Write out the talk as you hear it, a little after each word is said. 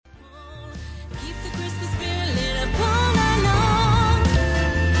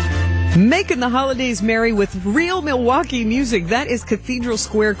Making the holidays merry with real Milwaukee music. That is Cathedral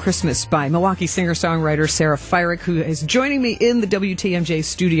Square Christmas by Milwaukee singer-songwriter Sara Fierek, who is joining me in the WTMJ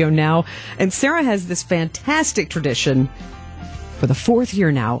studio now. And Sara has this fantastic tradition for the fourth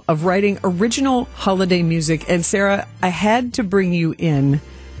year now of writing original holiday music. And Sara, I had to bring you in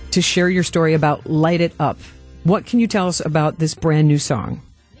to share your story about Light It Up. What can you tell us about this brand new song?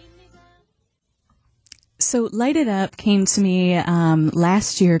 So Light It Up came to me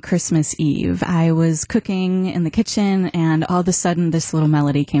last year, Christmas Eve. I was cooking in the kitchen, and all of a sudden this little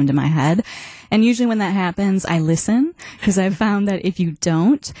melody came to my head. And usually when that happens, I listen, because I've found that if you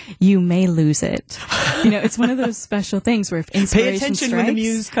don't, you may lose it. You know, it's one of those special things where if inspiration Pay attention strikes, when the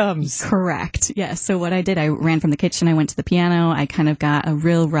muse comes. Correct. Yes. So what I did, I ran from the kitchen, I went to the piano, I kind of got a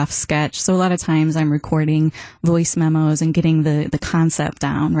real rough sketch. So a lot of times I'm recording voice memos and getting the concept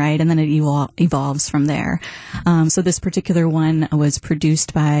down, right? And then it evolves from there. So this particular one was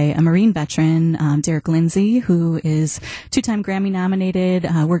produced by a Marine veteran, Derek Lindsay, who is two-time Grammy nominated,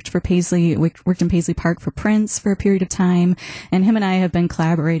 worked in Paisley Park for Prince for a period of time. And him and I have been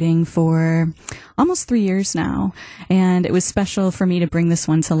collaborating for almost 3 years now. And it was special for me to bring this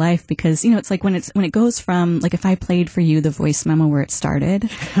one to life because, you know, it's like when it goes from, like, if I played for you the voice memo where it started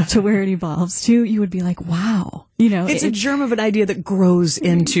to where it evolves to, you would be like, wow. You know, it's a germ of an idea that grows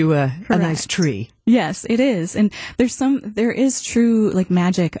into a nice tree. Yes, it is. And there is true, like,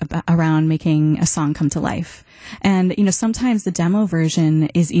 magic around making a song come to life. And, you know, sometimes the demo version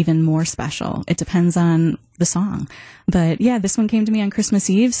is even more special. It depends on the song. But yeah, this one came to me on Christmas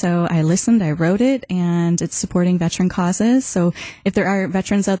Eve, so I listened, I wrote it, and it's supporting veteran causes. So if there are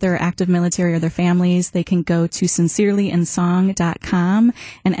veterans out there, active military or their families, they can go to sincerelyinsong.com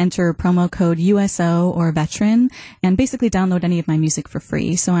and enter promo code USO or veteran and basically download any of my music for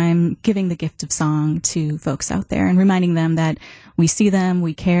free. So I'm giving the gift of song to folks out there and reminding them that we see them,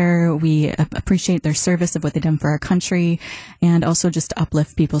 we care, we appreciate their service of what they've done for our country, and also just to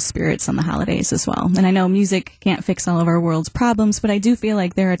uplift people's spirits on the holidays as well. And I know music can't fix all of our world's problems, but I do feel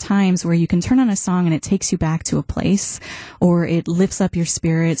like there are times where you can turn on a song and it takes you back to a place, or it lifts up your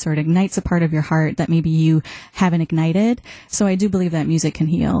spirits, or it ignites a part of your heart that maybe you haven't ignited. So I do believe that music can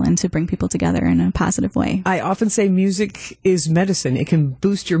heal and to bring people together in a positive way. I often say music is medicine. It can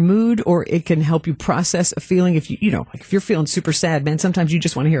boost your mood, or it can help you process a feeling. If if you're feeling super sad, man, sometimes you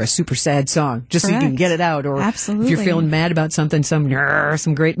just want to hear a super sad song just so you can get it out. Or Absolutely. If you're feeling mad about something, some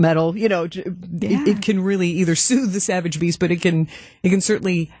great metal, it can really either soothe the savage beast, but it can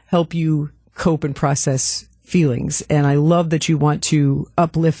certainly help you cope and process feelings. And I love that you want to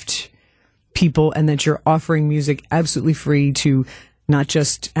uplift people and that you're offering music absolutely free to not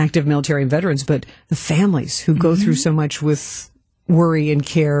just active military and veterans, but the families who go through so much with worry and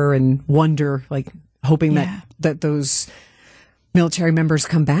care and wonder, like hoping that those military members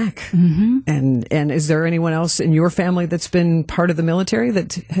come back. Mm-hmm. And is there anyone else in your family that's been part of the military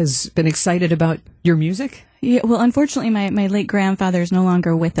that has been excited about your music? Yeah, well, unfortunately, my late grandfather is no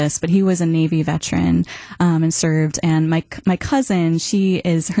longer with us, but he was a Navy veteran and served. And my cousin,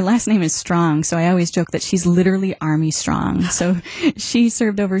 her last name is Strong, so I always joke that she's literally Army Strong. So she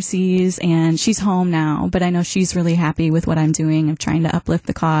served overseas, and she's home now. But I know she's really happy with what I'm doing of trying to uplift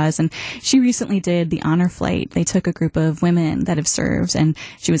the cause. And she recently did the honor flight. They took a group of women that have served, and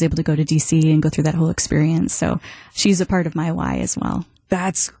she was able to go to D.C. and go through that whole experience. So she's a part of my why as well.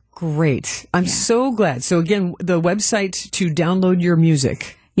 That's great. I'm so glad. So again, the website to download your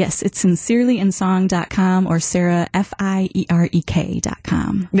music. Yes, it's sincerelyinsong.com or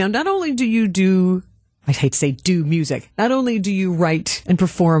SaraFierek.com. Now, not only do you do music, not only do you write and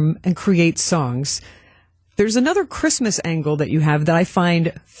perform and create songs, there's another Christmas angle that you have that I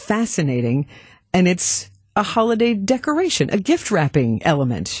find fascinating, and it's a holiday decoration, a gift wrapping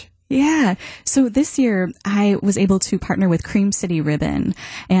element. Yeah. So this year I was able to partner with Cream City Ribbon,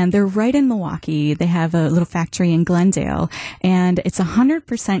 and they're right in Milwaukee. They have a little factory in Glendale, and it's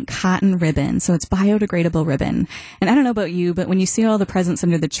 100% cotton ribbon. So it's biodegradable ribbon. And I don't know about you, but when you see all the presents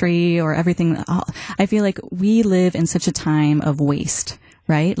under the tree or everything, I feel like we live in such a time of waste.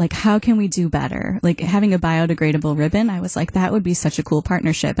 Right? Like, how can we do better? Like, having a biodegradable ribbon, I was like, that would be such a cool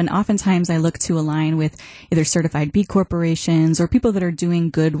partnership. And oftentimes I look to align with either certified B corporations or people that are doing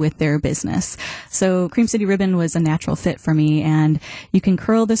good with their business. So Cream City Ribbon was a natural fit for me. And you can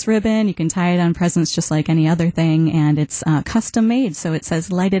curl this ribbon, you can tie it on presents just like any other thing. And it's custom made. So it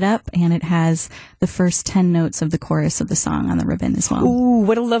says Light It Up, and it has the first 10 notes of the chorus of the song on the ribbon as well. Ooh,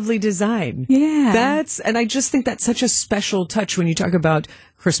 what a lovely design. Yeah. And I just think that's such a special touch when you talk about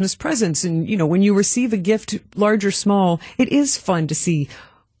Christmas presents. And, when you receive a gift, large or small, it is fun to see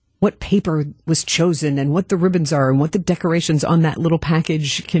what paper was chosen and what the ribbons are and what the decorations on that little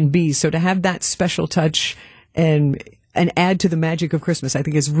package can be. So to have that special touch and add to the magic of Christmas, I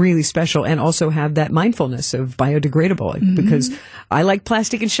think is really special, and also have that mindfulness of biodegradable, because I like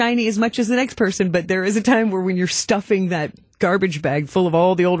plastic and shiny as much as the next person, but there is a time where when you're stuffing that garbage bag full of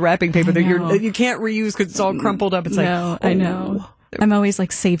all the old wrapping paper that you can't reuse because it's all crumpled up. It's I know. I'm always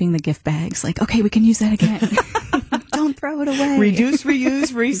like saving the gift bags. Like, okay, we can use that again. Don't throw it away. Reduce,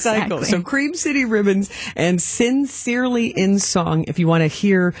 reuse, recycle. Exactly. So Cream City Ribbons and Sincerely in Song. If you want to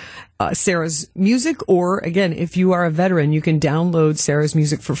hear Sarah's music, or again, if you are a veteran, you can download Sarah's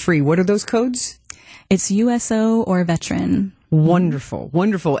music for free. What are those codes? It's USO or veteran. Wonderful,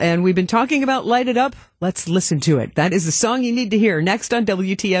 wonderful. And we've been talking about Light It Up. Let's listen to it. That is the song you need to hear next on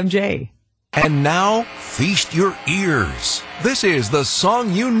WTMJ. And now, feast your ears. This is the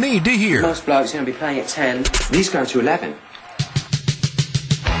song you need to hear. Most blokes are going to be playing at 10. These go to 11.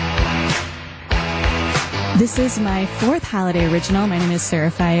 This is my fourth holiday original. My name is Sara,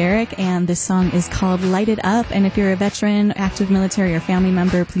 Fierek, and this song is called Light It Up. And if you're a veteran, active military, or family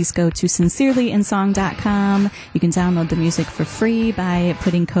member, please go to sincerelyinsong.com. You can download the music for free by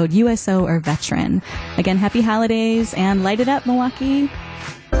putting code USO or veteran. Again, happy holidays, and light it up, Milwaukee.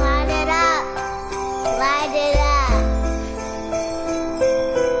 Light it up, light it up.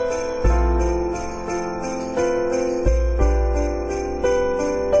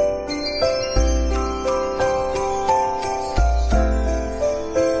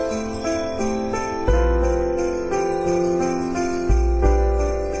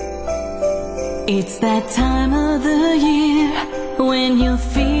 It's that time of the year when you're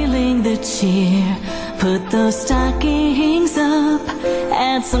feeling the cheer. Put those stockings up,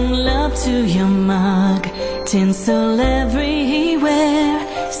 add some love to your mug. Tinsel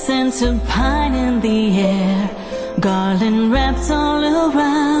everywhere, scent of pine in the air. Garland wrapped all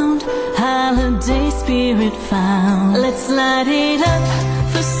around, holiday spirit found. Let's light it up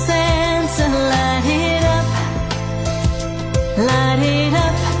for Santa, light it up. Light it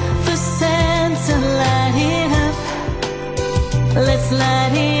up for Santa, light it up. Let's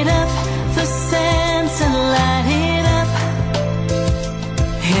light it up for Santa, light it up.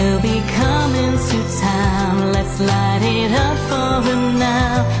 He'll be coming to town. Let's light it up for him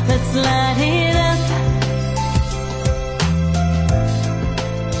now. Let's light it up.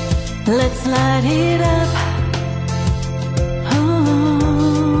 Let's light it up.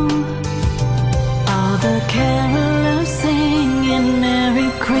 Ooh. All the carolers singing Merry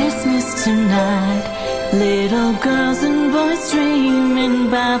Christmas tonight. Little girls and boys dreaming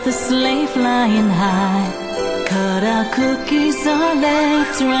about the sleigh flying high. Cut out cookies are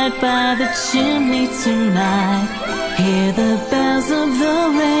left right by the chimney tonight. Hear the bells of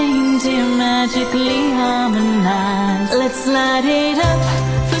the reindeer magically harmonize. Let's light it up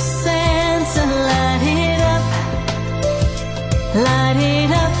for Santa, light it up. Light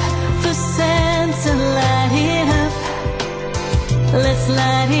it up for Santa, light it up. Let's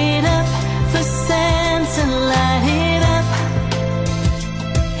light it up for Santa, light it up.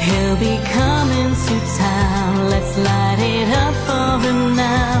 He'll be coming to town. Let's light it up for him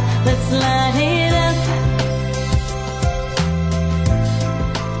now. Let's light it up.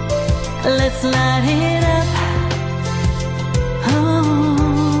 Let's light it up.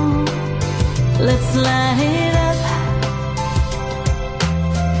 Oh, let's light it up.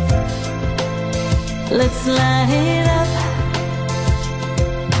 Let's light it up.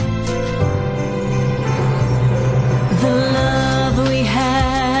 The love we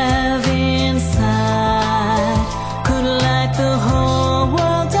have inside could light the whole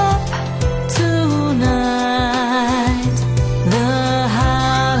world up tonight. The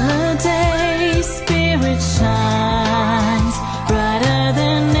holiday spirit shines brighter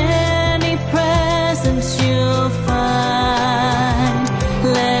than any present you'll find.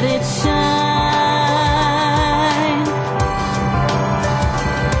 Let it shine.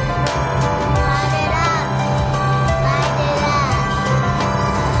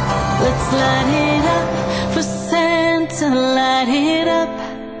 Let's light it up for Santa, light it up.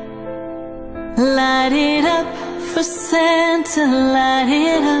 Light it up for Santa, light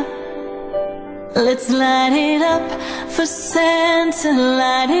it up. Let's light it up for Santa,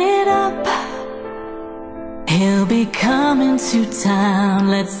 light it up. He'll be coming to town.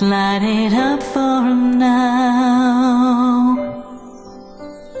 Let's light it up for him now.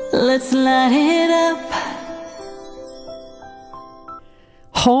 Let's light it up.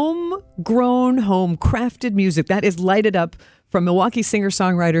 Homegrown, home-crafted music. That is Light It Up from Milwaukee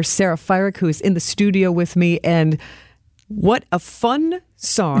singer-songwriter Sara Fierek, who is in the studio with me. And what a fun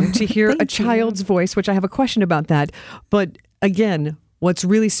song to hear a child's voice, which I have a question about that. But again, what's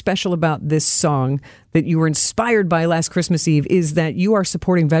really special about this song that you were inspired by last Christmas Eve is that you are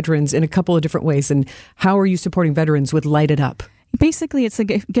supporting veterans in a couple of different ways. And how are you supporting veterans with Light It Up? Basically, it's a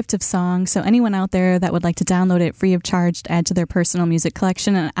gift of song. So anyone out there that would like to download it free of charge to add to their personal music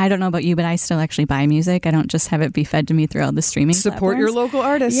collection. And I don't know about you, but I still actually buy music. I don't just have it be fed to me through all the streaming Support platforms. your local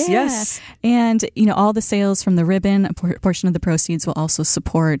artists. Yeah. Yes. And, all the sales from the ribbon, a portion of the proceeds will also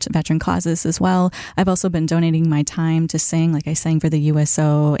support veteran causes as well. I've also been donating my time to sing, like I sang for the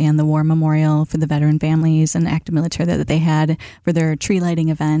USO and the War Memorial for the veteran families and active military that they had for their tree lighting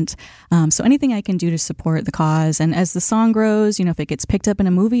event. So anything I can do to support the cause. And as the song grows, if it gets picked up in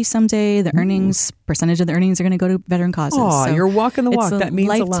a movie someday, the percentage of the earnings are going to go to veteran causes. Oh, so you're walking the walk. That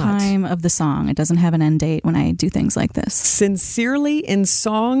means a lot. It's a lifetime of the song. It doesn't have an end date when I do things like this.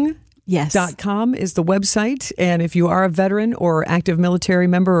 SincerelyInSong.com Yes. is the website. And if you are a veteran or active military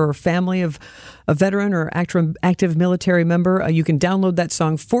member or family of a veteran or active military member, you can download that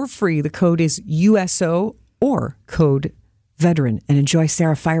song for free. The code is USO or code veteran, and enjoy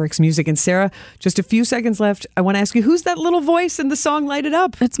Sara Fierek's music. And Sara, just a few seconds left. I want to ask you, who's that little voice in the song Light It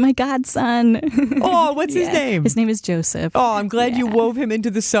Up? That's my godson. Oh, what's his name? His name is Joseph. Oh, I'm glad you wove him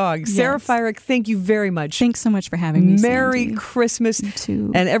into the song. Yes. Sara Fierek, thank you very much. Thanks so much for having me, Merry Sandy. Christmas. You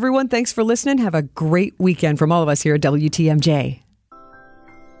too. And everyone, thanks for listening. Have a great weekend from all of us here at WTMJ.